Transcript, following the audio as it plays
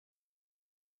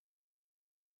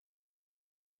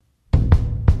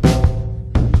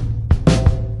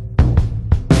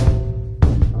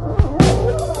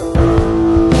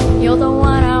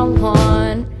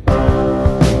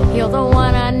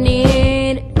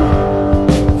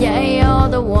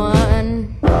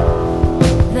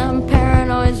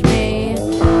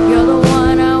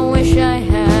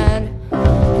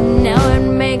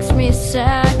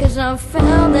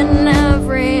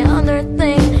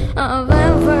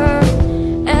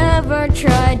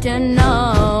tried to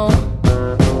know.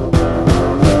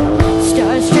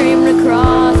 Stars streamed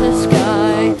across the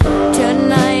sky.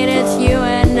 Tonight it's you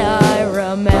and I.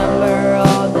 Remember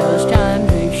all those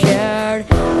times we've shared.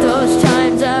 Those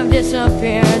times have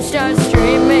disappeared. Stars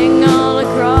streaming all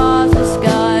across the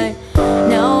sky.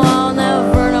 Now I'll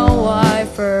never know why.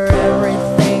 For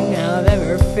everything I've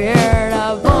ever feared,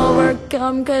 I've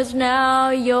overcome, 'cause now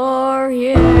you're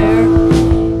here.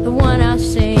 The one I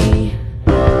see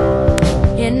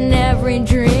in every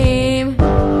dream.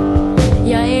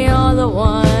 Yeah, you're the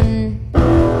one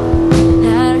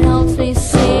that helps me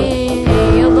see.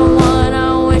 You're the one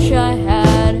I wish I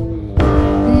had.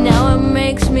 Now it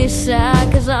makes me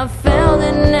sad, 'cause I've failed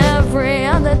in every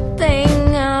other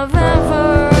thing I've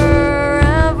ever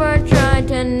tried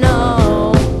to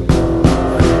know.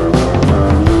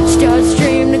 Stars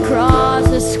streamed across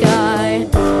the sky.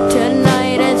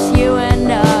 Tonight it's you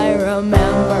and I.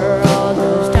 Remember all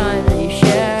those times we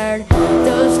shared.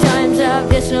 Those times have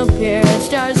disappeared.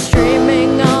 Stars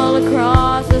streaming all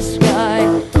across the sky.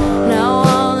 Now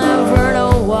I'll never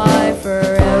know why. For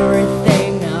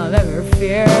everything I've ever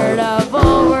feared, I've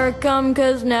overcome,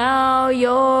 'cause now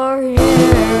you're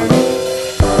here.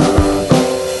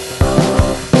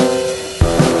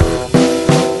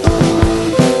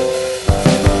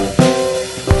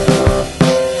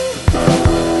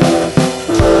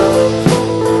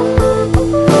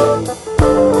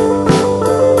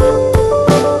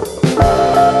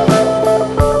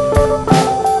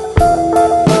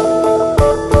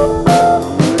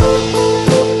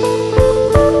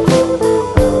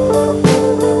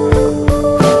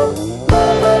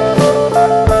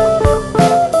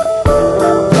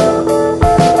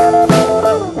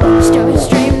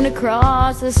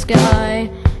 Across the sky.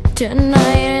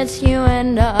 Tonight it's you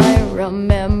and I.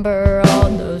 Remember all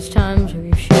those times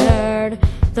we've shared.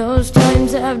 Those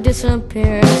times have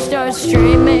disappeared. Stars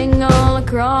streaming all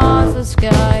across the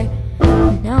sky.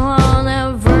 Now I'll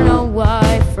never know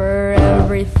why. For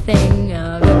everything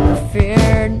I've